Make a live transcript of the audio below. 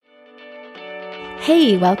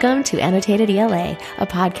Hey, welcome to Annotated ELA, a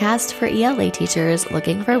podcast for ELA teachers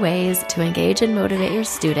looking for ways to engage and motivate your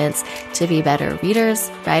students to be better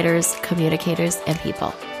readers, writers, communicators, and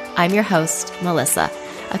people. I'm your host, Melissa,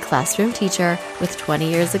 a classroom teacher with 20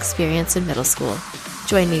 years experience in middle school.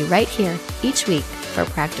 Join me right here each week for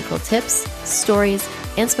practical tips, stories,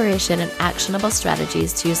 inspiration, and actionable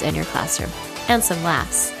strategies to use in your classroom. And some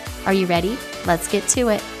laughs. Are you ready? Let's get to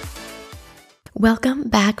it. Welcome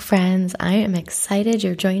back, friends. I am excited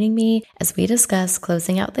you're joining me as we discuss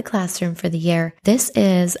closing out the classroom for the year. This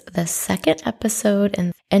is the second episode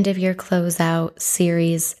in end of year closeout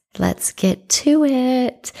series. Let's get to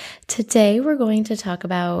it. Today, we're going to talk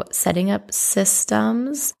about setting up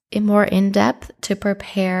systems more in depth to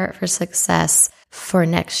prepare for success for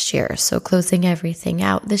next year. So closing everything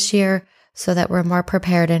out this year so that we're more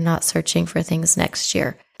prepared and not searching for things next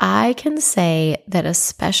year. I can say that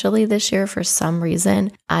especially this year, for some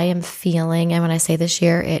reason, I am feeling, and when I say this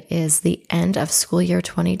year, it is the end of school year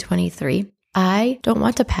 2023. I don't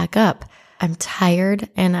want to pack up. I'm tired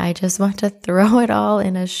and I just want to throw it all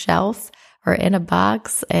in a shelf or in a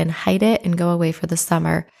box and hide it and go away for the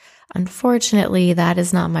summer. Unfortunately, that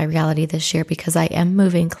is not my reality this year because I am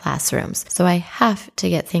moving classrooms. So I have to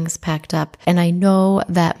get things packed up. And I know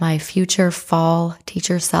that my future fall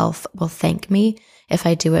teacher self will thank me if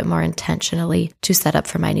I do it more intentionally to set up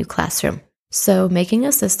for my new classroom. So making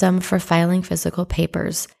a system for filing physical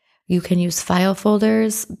papers. You can use file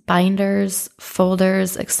folders, binders,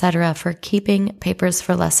 folders, etc. for keeping papers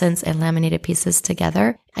for lessons and laminated pieces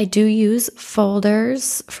together. I do use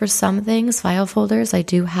folders for some things, file folders. I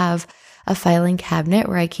do have a filing cabinet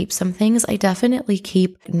where I keep some things. I definitely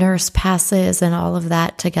keep nurse passes and all of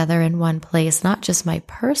that together in one place, not just my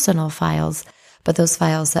personal files, but those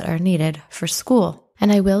files that are needed for school.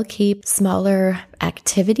 And I will keep smaller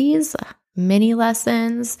activities, mini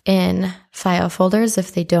lessons in file folders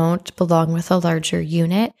if they don't belong with a larger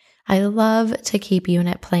unit. I love to keep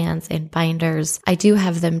unit plans in binders. I do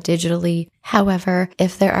have them digitally. However,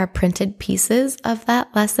 if there are printed pieces of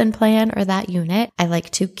that lesson plan or that unit, I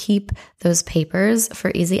like to keep those papers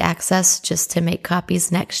for easy access just to make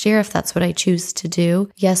copies next year if that's what I choose to do.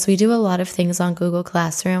 Yes, we do a lot of things on Google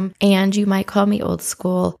Classroom, and you might call me old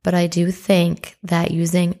school, but I do think that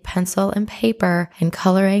using pencil and paper and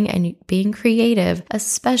coloring and being creative,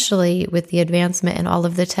 especially with the advancement in all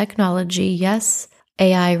of the technology, yes,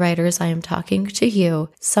 AI writers, I am talking to you.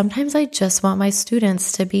 Sometimes I just want my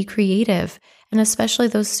students to be creative, and especially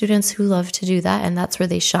those students who love to do that, and that's where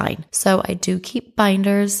they shine. So I do keep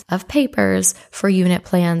binders of papers for unit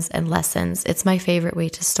plans and lessons. It's my favorite way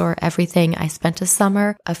to store everything. I spent a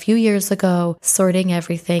summer a few years ago sorting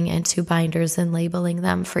everything into binders and labeling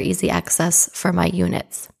them for easy access for my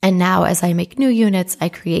units. And now as I make new units, I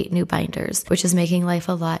create new binders, which is making life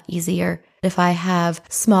a lot easier. If I have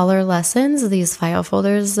smaller lessons, these file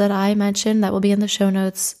folders that I mentioned that will be in the show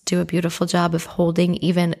notes do a beautiful job of holding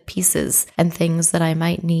even pieces and things that I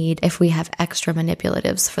might need if we have extra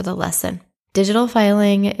manipulatives for the lesson. Digital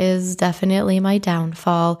filing is definitely my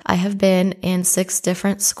downfall. I have been in 6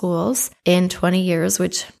 different schools in 20 years,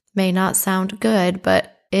 which may not sound good,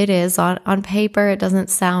 but it is on paper. It doesn't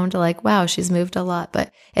sound like, wow, she's moved a lot,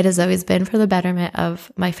 but it has always been for the betterment of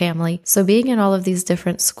my family. So being in all of these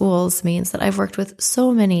different schools means that I've worked with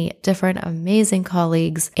so many different amazing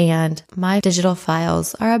colleagues, and my digital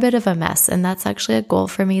files are a bit of a mess. And that's actually a goal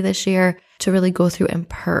for me this year, to really go through and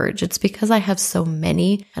purge. It's because I have so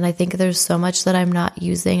many, and I think there's so much that I'm not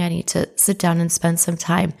using. I need to sit down and spend some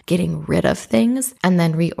time getting rid of things and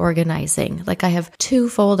then reorganizing. Like I have 2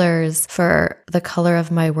 folders for the Color of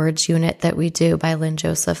My Words unit that we do by Lynn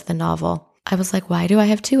Joseph, the novel. I was like, why do I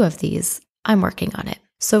have 2 of these? I'm working on it.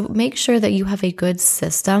 So make sure that you have a good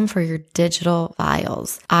system for your digital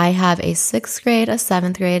files. I have a 6th grade, a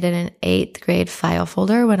 7th grade, and an 8th grade file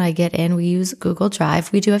folder. When I get in, we use Google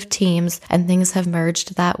Drive. We do have Teams, and things have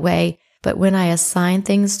merged that way. But when I assign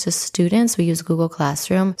things to students, we use Google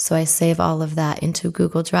Classroom. So I save all of that into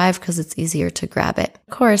Google Drive because it's easier to grab it.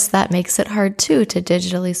 Of course, that makes it hard too to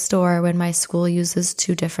digitally store when my school uses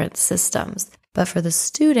 2 different systems. But for the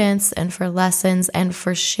students and for lessons and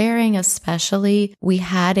for sharing especially, we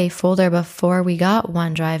had a folder before we got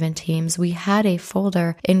OneDrive and Teams. We had a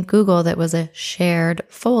folder in Google that was a shared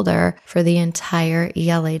folder for the entire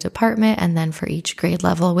ELA department and then for each grade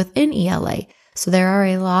level within ELA. So there are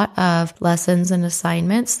a lot of lessons and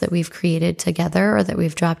assignments that we've created together or that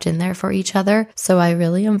we've dropped in there for each other. So I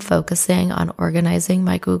really am focusing on organizing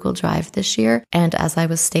my Google Drive this year. And as I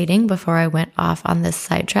was stating before I went off on this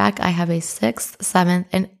sidetrack, I have a 6th, 7th,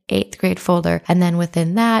 and 8th grade folder. And then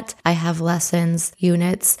within that, I have lessons,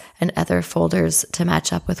 units, and other folders to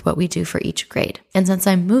match up with what we do for each grade. And since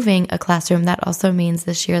I'm moving a classroom, that also means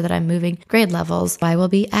this year that I'm moving grade levels. I will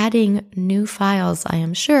be adding new files, I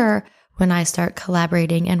am sure, when I start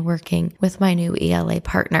collaborating and working with my new ELA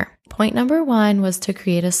partner. Point number 1 was to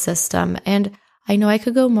create a system. And I know I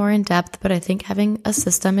could go more in depth, but I think having a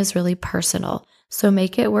system is really personal. So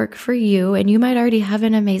make it work for you. And you might already have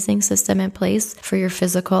an amazing system in place for your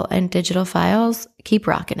physical and digital files. Keep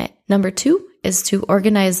rocking it. Number 2 is to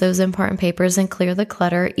organize those important papers and clear the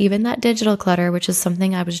clutter, even that digital clutter, which is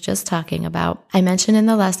something I was just talking about. I mentioned in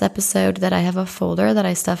the last episode that I have a folder that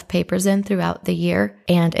I stuff papers in throughout the year,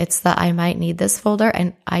 and it's the I might need this folder.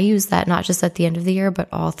 And I use that not just at the end of the year, but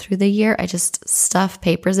all through the year. I just stuff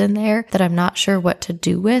papers in there that I'm not sure what to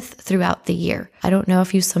do with throughout the year. I don't know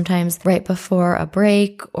if you sometimes right before a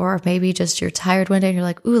break, or maybe just you're tired one day and you're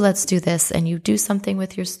like, ooh, let's do this. And you do something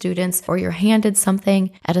with your students, or you're handed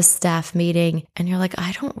something at a staff meeting and you're like,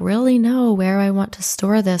 I don't really know where I want to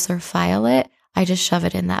store this or file it. I just shove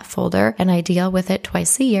it in that folder and I deal with it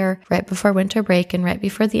twice a year, right before winter break and right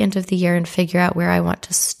before the end of the year, and figure out where I want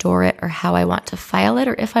to store it or how I want to file it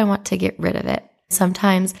or if I want to get rid of it.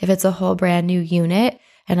 Sometimes if it's a whole brand new unit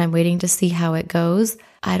and I'm waiting to see how it goes,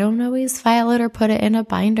 I don't always file it or put it in a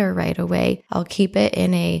binder right away. I'll keep it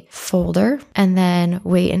in a folder and then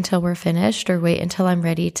wait until we're finished or wait until I'm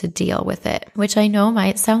ready to deal with it, which I know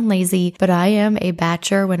might sound lazy, but I am a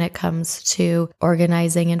batcher when it comes to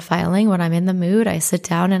organizing and filing. When I'm in the mood, I sit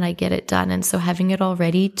down and I get it done. And so having it all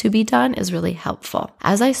ready to be done is really helpful.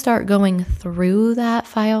 As I start going through that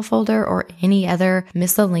file folder or any other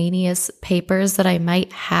miscellaneous papers that I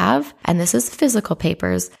might have, and this is physical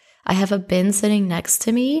papers, I have a bin sitting next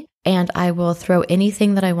to me and I will throw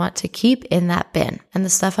anything that I want to keep in that bin. And the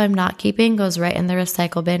stuff I'm not keeping goes right in the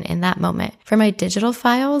recycle bin in that moment. For my digital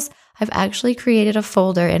files, I've actually created a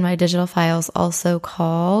folder in my digital files also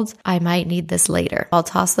called I might need this later. I'll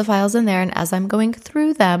toss the files in there, and as I'm going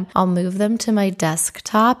through them, I'll move them to my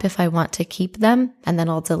desktop if I want to keep them, and then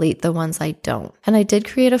I'll delete the ones I don't. And I did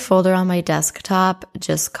create a folder on my desktop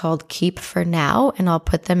just called Keep for Now, and I'll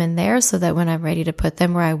put them in there so that when I'm ready to put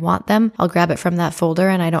them where I want them, I'll grab it from that folder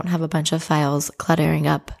and I don't have a bunch of files cluttering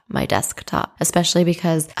up my desktop, especially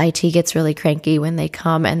because IT gets really cranky when they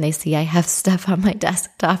come and they see I have stuff on my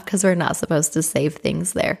desktop because we're not supposed to save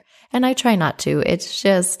things there. And I try not to. It's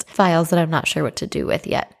just files that I'm not sure what to do with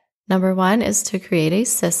yet. Number 1 is to create a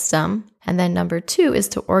system. And then number 2 is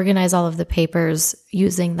to organize all of the papers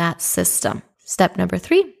using that system. Step number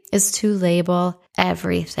 3 is to label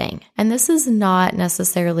everything. And this is not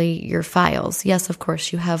necessarily your files. Yes, of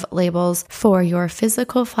course, you have labels for your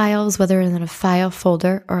physical files, whether in a file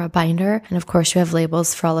folder or a binder. And of course, you have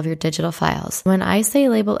labels for all of your digital files. When I say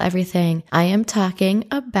label everything, I am talking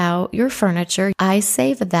about your furniture. I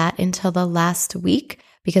save that until the last week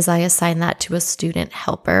because I assign that to a student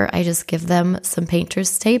helper. I just give them some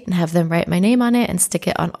painter's tape and have them write my name on it and stick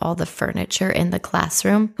it on all the furniture in the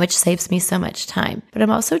classroom, which saves me so much time. But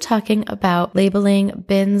I'm also talking about labeling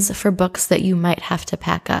bins for books that you might have to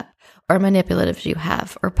pack up, or manipulatives you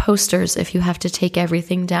have, or posters if you have to take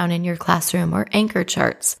everything down in your classroom, or anchor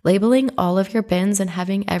charts. Labeling all of your bins and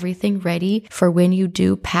having everything ready for when you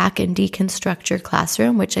do pack and deconstruct your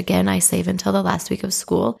classroom, which again, I save until the last week of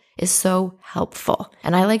school, is so helpful.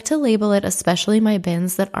 And I like to label it, especially my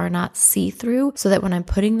bins that are not see-through, so that when I'm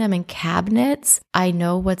putting them in cabinets, I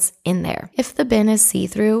know what's in there. If the bin is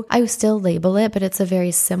see-through, I still label it, but it's a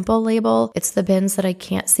very simple label. It's the bins that I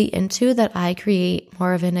can't see into that I create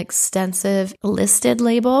more of an extensive listed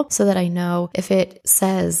label so that I know if it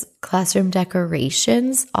says classroom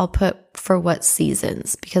decorations, I'll put for what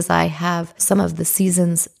seasons, because I have some of the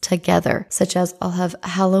seasons together, such as I'll have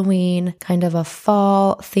Halloween, kind of a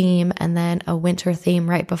fall theme, and then a winter theme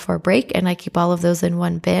right before break, and I keep all of those in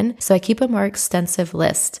one bin. So I keep a more extensive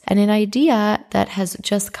list. And an idea that has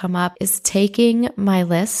just come up is taking my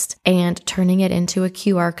list and turning it into a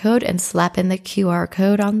QR code and slapping the QR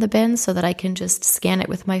code on the bin so that I can just scan it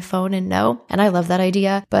with my phone and know. And I love that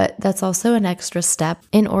idea, but that's also an extra step.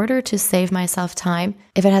 In order order to save myself time,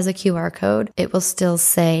 if it has a QR code, it will still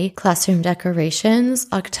say classroom decorations,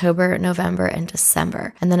 October, November, and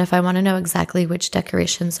December. And then if I want to know exactly which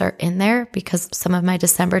decorations are in there, because some of my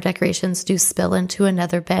December decorations do spill into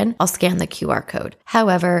another bin, I'll scan the QR code.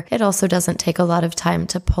 However, it also doesn't take a lot of time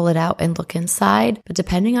to pull it out and look inside, but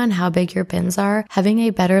depending on how big your bins are, having a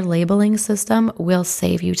better labeling system will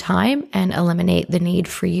save you time and eliminate the need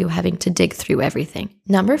for you having to dig through everything.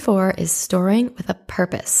 Number 4 is storing with a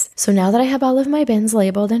purpose. So now that I have all of my bins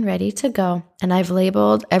labeled and ready to go, and I've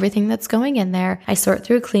labeled everything that's going in there, I sort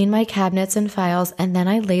through, clean my cabinets and files, and then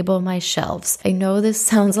I label my shelves. I know this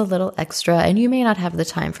sounds a little extra, and you may not have the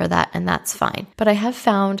time for that, and that's fine. But I have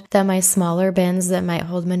found that my smaller bins that might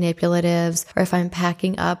hold manipulatives, or if I'm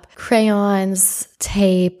packing up crayons,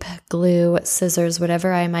 tape, glue, scissors,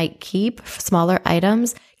 whatever I might keep, smaller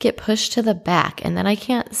items, get pushed to the back, and then I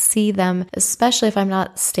can't see them, especially if I'm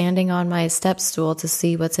not standing on my step stool to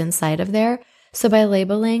see what's inside of there. So by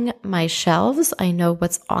labeling my shelves, I know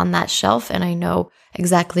what's on that shelf, and I know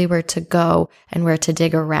exactly where to go and where to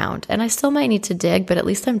dig around. And I still might need to dig, but at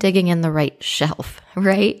least I'm digging in the right shelf,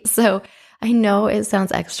 right? So I know it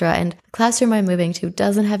sounds extra, and the classroom I'm moving to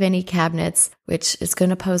doesn't have any cabinets, which is going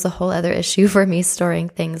to pose a whole other issue for me storing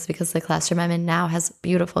things, because the classroom I'm in now has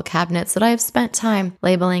beautiful cabinets that I have spent time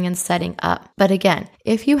labeling and setting up. But again,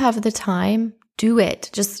 if you have the time, do it.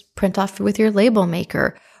 Just print off with your label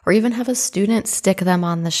maker, or even have a student stick them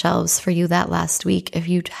on the shelves for you that last week if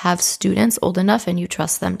you have students old enough and you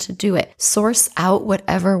trust them to do it. Source out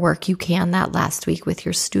whatever work you can that last week with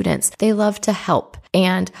your students. They love to help.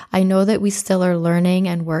 And I know that we still are learning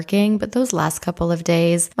and working, but those last couple of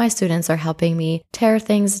days, my students are helping me tear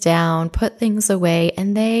things down, put things away,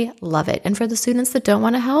 and they love it. And for the students that don't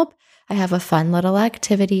want to help, I have a fun little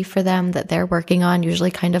activity for them that they're working on,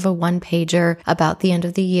 usually kind of a one-pager about the end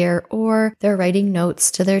of the year, or they're writing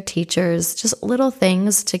notes to their teachers, just little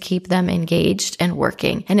things to keep them engaged and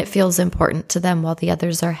working. And it feels important to them while the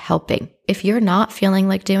others are helping. If you're not feeling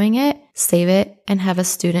like doing it, save it and have a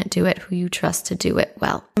student do it who you trust to do it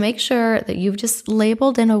well. Make sure that you've just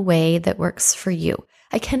labeled in a way that works for you.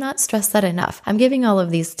 I cannot stress that enough. I'm giving all of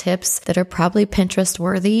these tips that are probably Pinterest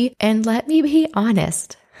worthy, and let me be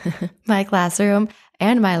honest. My classroom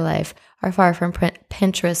and my life are far from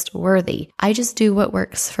Pinterest worthy. I just do what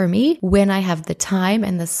works for me when I have the time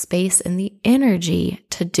and the space and the energy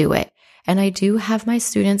to do it. And I do have my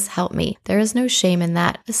students help me. There is no shame in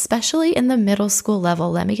that, especially in the middle school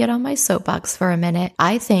level. Let me get on my soapbox for a minute.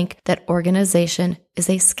 I think that organization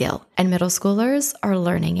is a skill, and middle schoolers are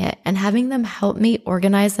learning it. And having them help me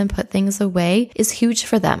organize and put things away is huge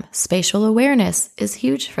for them. Spatial awareness is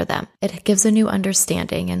huge for them. It gives a new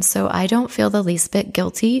understanding. And so I don't feel the least bit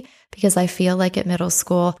guilty, because I feel like at middle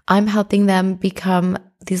school, I'm helping them become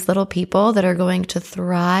these little people that are going to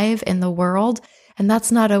thrive in the world. And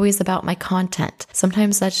that's not always about my content.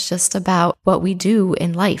 Sometimes that's just about what we do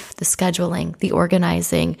in life, the scheduling, the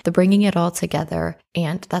organizing, the bringing it all together.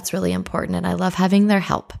 And that's really important. And I love having their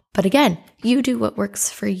help. But again, you do what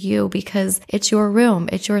works for you, because it's your room,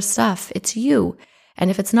 it's your stuff, it's you.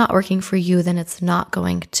 And if it's not working for you, then it's not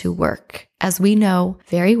going to work. As we know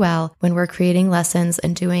very well, when we're creating lessons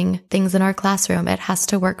and doing things in our classroom, it has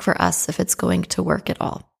to work for us if it's going to work at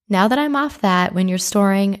all. Now that I'm off that, when you're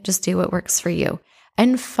storing, just do what works for you.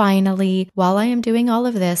 And finally, while I am doing all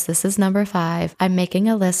of this, this is number 5, I'm making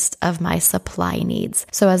a list of my supply needs.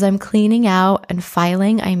 So as I'm cleaning out and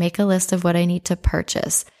filing, I make a list of what I need to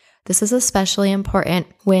purchase. This is especially important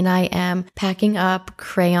when I am packing up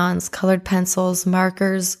crayons, colored pencils,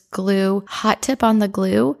 markers, glue. Hot tip on the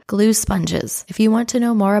glue sponges. If you want to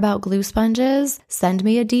know more about glue sponges, send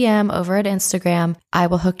me a DM over at Instagram. I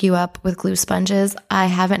will hook you up with glue sponges. I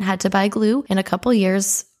haven't had to buy glue in a couple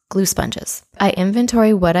years. Glue sponges. I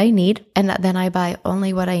inventory what I need, and then I buy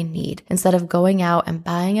only what I need instead of going out and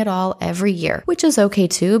buying it all every year, which is okay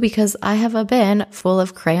too, because I have a bin full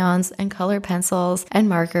of crayons and colored pencils and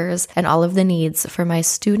markers and all of the needs for my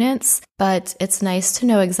students. But it's nice to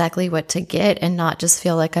know exactly what to get and not just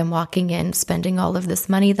feel like I'm walking in spending all of this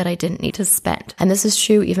money that I didn't need to spend. And this is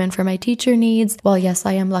true even for my teacher needs. While yes,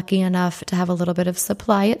 I am lucky enough to have a little bit of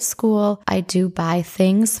supply at school, I do buy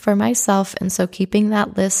things for myself. And so keeping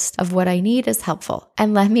that list of what I need is helpful.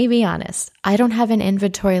 And let me be honest, I don't have an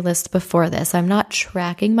inventory list before this. I'm not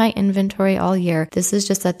tracking my inventory all year. This is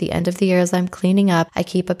just at the end of the year as I'm cleaning up, I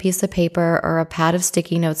keep a piece of paper or a pad of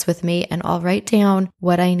sticky notes with me, and I'll write down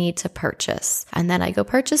what I need to purchase. And then I go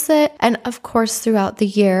purchase it. And of course, throughout the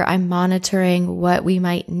year, I'm monitoring what we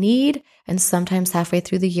might need And sometimes halfway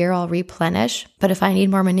through the year, I'll replenish. But if I need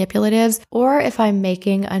more manipulatives, or if I'm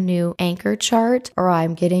making a new anchor chart, or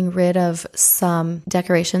I'm getting rid of some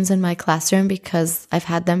decorations in my classroom because I've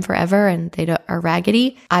had them forever and they are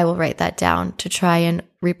raggedy, I will write that down to try and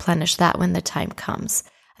replenish that when the time comes.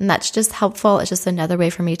 And that's just helpful. It's just another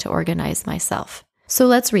way for me to organize myself. So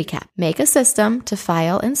let's recap. Make a system to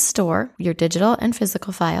file and store your digital and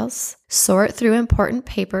physical files. Sort through important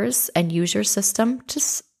papers and use your system to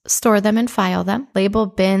store them and file them. Label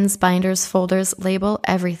bins, binders, folders, label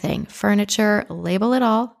everything. Furniture, label it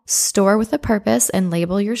all. Store with a purpose and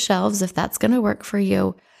label your shelves if that's going to work for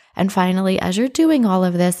you. And finally, as you're doing all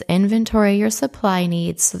of this, inventory your supply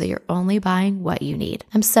needs so that you're only buying what you need.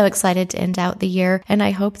 I'm so excited to end out the year, and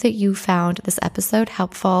I hope that you found this episode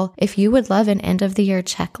helpful. If you would love an end of the year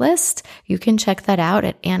checklist, you can check that out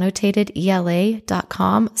at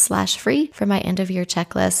annotatedela.com/free for my end of year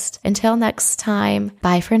checklist. Until next time,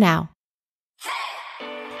 bye for now.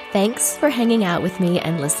 Thanks for hanging out with me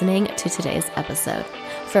and listening to today's episode.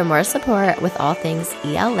 For more support with all things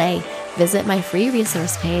ELA, visit my free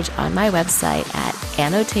resource page on my website at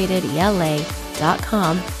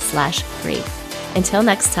annotatedela.com/free. Until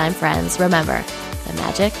next time, friends, remember, the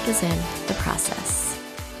magic is in the process.